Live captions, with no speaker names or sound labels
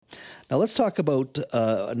Now let's talk about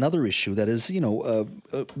another issue that is,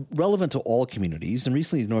 relevant to all communities. And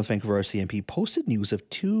recently, the North Vancouver RCMP posted news of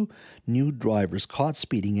two new drivers caught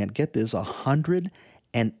speeding at, get this,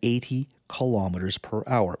 180 kilometers per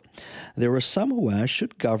hour. There are some who ask,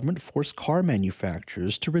 should government force car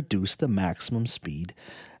manufacturers to reduce the maximum speed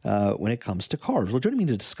when it comes to cars? Well, joining me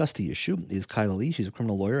to discuss the issue is Kyla Lee. She's a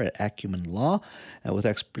criminal lawyer at Acumen Law with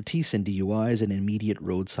expertise in DUIs and immediate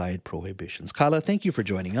roadside prohibitions. Kyla, thank you for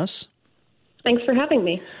joining us. Thanks for having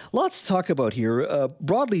me. Lots to talk about here.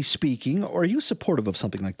 Broadly speaking, are you supportive of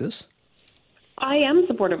something like this? I am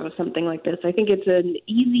supportive of something like this. I think it's an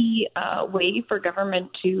easy way for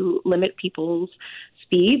government to limit people's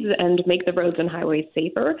speeds and make the roads and highways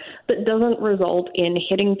safer, but doesn't result in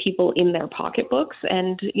hitting people in their pocketbooks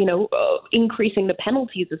and, increasing the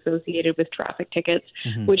penalties associated with traffic tickets,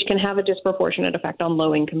 which can have a disproportionate effect on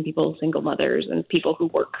low-income people, single mothers, and people who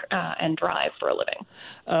work and drive for a living.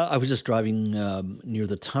 I was just driving near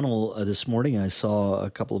the tunnel this morning. I saw a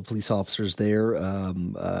couple of police officers there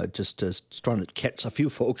just trying to catch a few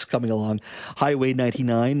folks coming along Highway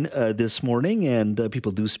 99 this morning, and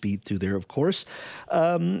people do speed through there, of course.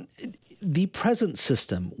 The present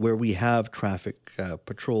system where we have traffic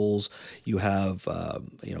patrols, you have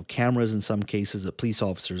cameras in some cases, police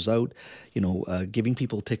officers out, giving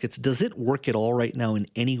people tickets. Does it work at all right now in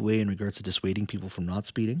any way in regards to dissuading people from not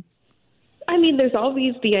speeding? I mean, there's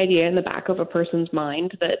always the idea in the back of a person's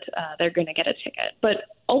mind that they're going to get a ticket. But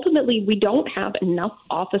ultimately, we don't have enough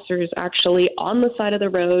officers actually on the side of the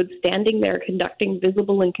road, standing there, conducting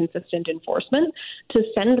visible and consistent enforcement to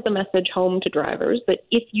send the message home to drivers that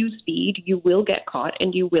if you speed, you will get caught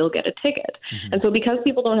and you will get a ticket. And so because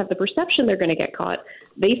people don't have the perception they're going to get caught,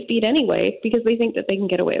 they speed anyway because they think that they can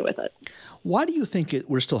get away with it. Why do you think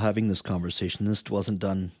we're still having this conversation? This wasn't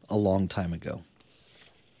done a long time ago.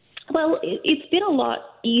 Well, it's been a lot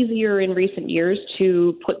easier in recent years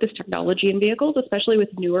to put this technology in vehicles, especially with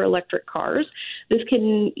newer electric cars. This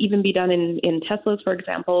can even be done in Teslas, for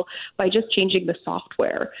example, by just changing the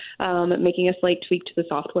software, making a slight tweak to the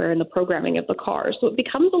software and the programming of the car. So it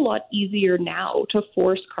becomes a lot easier now to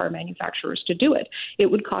force car manufacturers to do it. It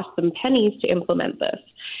would cost them pennies to implement this.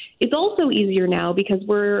 It's also easier now because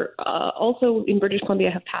we're also in British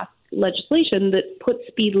Columbia have passed legislation that puts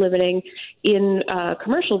speed limiting in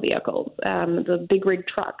commercial vehicles. The big rig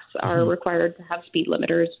trucks are required to have speed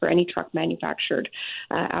limiters for any truck manufactured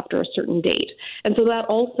after a certain date. And so that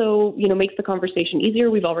also, makes the conversation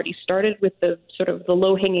easier. We've already started with the sort of the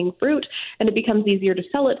low-hanging fruit, and it becomes easier to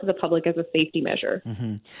sell it to the public as a safety measure.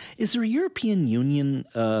 Is there a European Union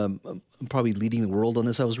probably leading the world on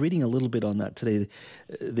this? I was reading a little bit on that today.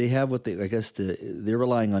 They have they're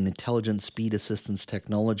relying on intelligent speed assistance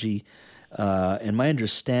technology. And my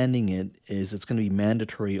understanding is it's going to be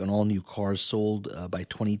mandatory on all new cars sold by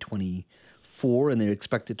 2024, and they're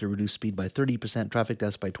expected to reduce speed by 30%, traffic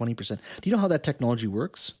deaths by 20%. Do you know how that technology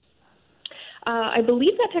works? I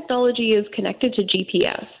believe that technology is connected to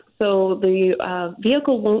GPS. So the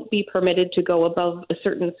vehicle won't be permitted to go above a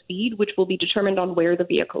certain speed, which will be determined on where the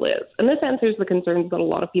vehicle is. And this answers the concerns that a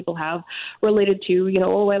lot of people have related to,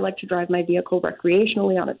 I like to drive my vehicle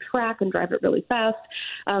recreationally on a track and drive it really fast.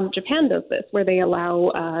 Japan does this, where they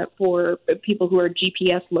allow for people who are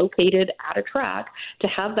GPS located at a track to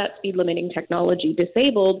have that speed limiting technology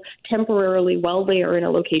disabled temporarily while they are in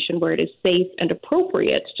a location where it is safe and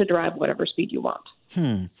appropriate to drive whatever speed you want.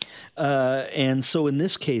 And so in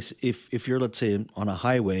this case, if you're, let's say, on a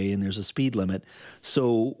highway and there's a speed limit,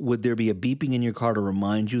 so would there be a beeping in your car to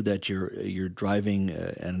remind you that you're driving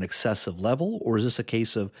at an excessive level? Or is this a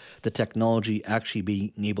case of the technology actually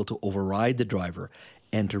being able to override the driver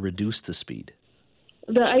and to reduce the speed?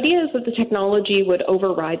 The idea is that the technology would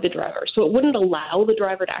override the driver. So it wouldn't allow the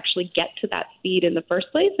driver to actually get to that speed in the first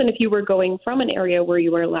place. And if you were going from an area where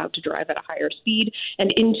you were allowed to drive at a higher speed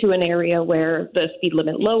and into an area where the speed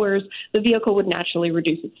limit lowers, the vehicle would naturally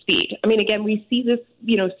reduce its speed. I mean, again, we see this,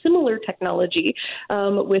 similar technology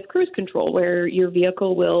with cruise control, where your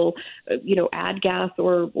vehicle will, add gas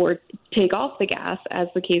or take off the gas, as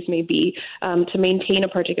the case may be, to maintain a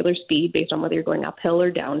particular speed based on whether you're going uphill or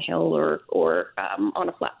downhill or on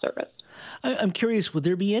a flat surface. I'm curious, would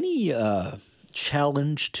there be any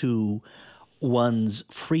challenge to one's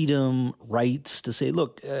freedom, rights to say,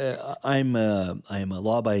 look, I'm a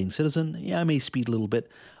law-abiding citizen. Yeah, I may speed a little bit.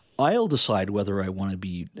 I'll decide whether I want to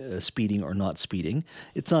be speeding or not speeding.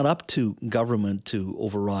 It's not up to government to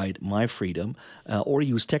override my freedom or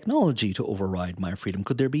use technology to override my freedom.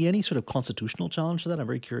 Could there be any sort of constitutional challenge to that? I'm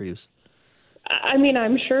very curious. I mean,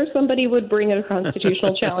 I'm sure somebody would bring a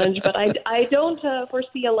constitutional challenge, but I don't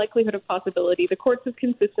foresee a likelihood of possibility. The courts have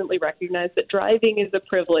consistently recognized that driving is a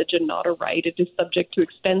privilege and not a right. It is subject to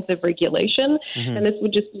extensive regulation, and this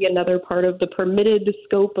would just be another part of the permitted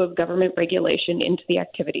scope of government regulation into the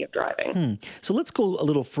activity of driving. So let's go a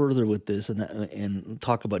little further with this and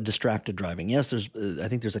talk about distracted driving. Yes, I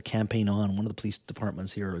think there's a campaign on one of the police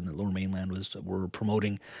departments here in the Lower Mainland were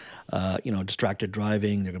promoting, distracted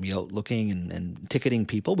driving. They're going to be out looking and ticketing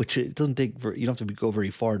people, which it doesn't take. You don't have to go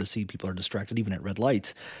very far to see people are distracted, even at red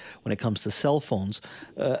lights. When it comes to cell phones,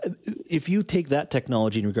 if you take that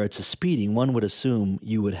technology in regards to speeding, one would assume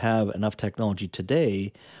you would have enough technology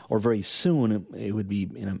today, or very soon it would be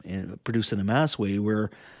produced in a mass way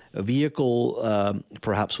where a vehicle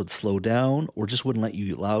perhaps would slow down or just wouldn't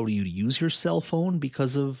allow you to use your cell phone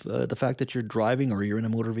because of the fact that you're driving or you're in a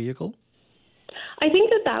motor vehicle? I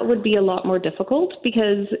think that would be a lot more difficult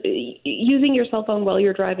because using your cell phone while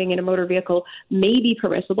you're driving in a motor vehicle may be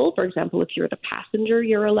permissible. For example, if you're the passenger,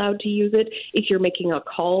 you're allowed to use it. If you're making a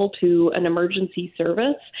call to an emergency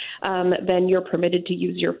service, then you're permitted to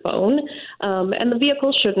use your phone. And the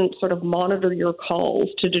vehicle shouldn't sort of monitor your calls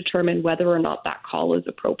to determine whether or not that call is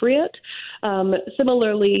appropriate.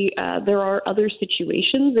 Similarly, there are other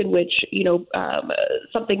situations in which,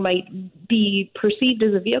 something might be perceived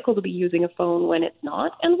as a vehicle to be using a phone when it's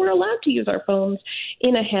not, and we're allowed to use our phones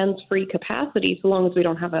in a hands-free capacity so long as we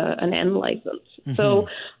don't have an N license. So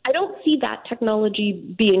I don't see that technology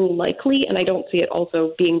being likely, and I don't see it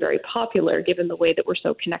also being very popular given the way that we're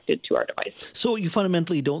so connected to our devices. So you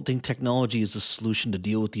fundamentally don't think technology is a solution to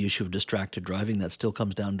deal with the issue of distracted driving? That still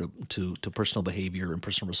comes down to personal behavior and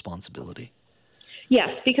personal responsibility?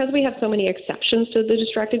 Yes, because we have so many exceptions to the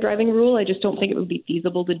distracted driving rule, I just don't think it would be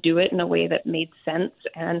feasible to do it in a way that made sense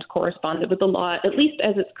and corresponded with the law, at least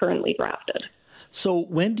as it's currently drafted. So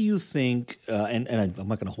when do you think, and I'm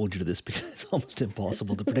not going to hold you to this because it's almost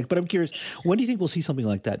impossible to predict, but I'm curious, when do you think we'll see something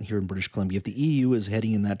like that here in British Columbia? If the EU is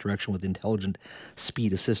heading in that direction with intelligent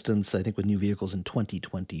speed assistance, I think with new vehicles in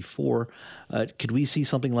 2024, could we see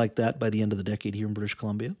something like that by the end of the decade here in British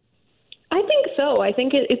Columbia? I think so. I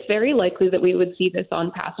think it's very likely that we would see this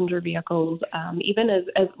on passenger vehicles, even as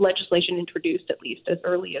legislation introduced at least as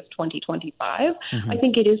early as 2025. I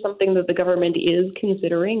think it is something that the government is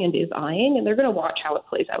considering and is eyeing, and they're going to watch how it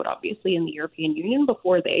plays out, obviously, in the European Union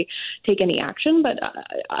before they take any action. But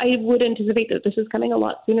I would anticipate that this is coming a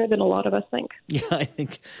lot sooner than a lot of us think. Yeah, I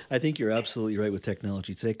think you're absolutely right with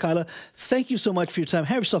technology today. Kyla, thank you so much for your time.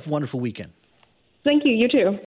 Have yourself a wonderful weekend. Thank you. You too.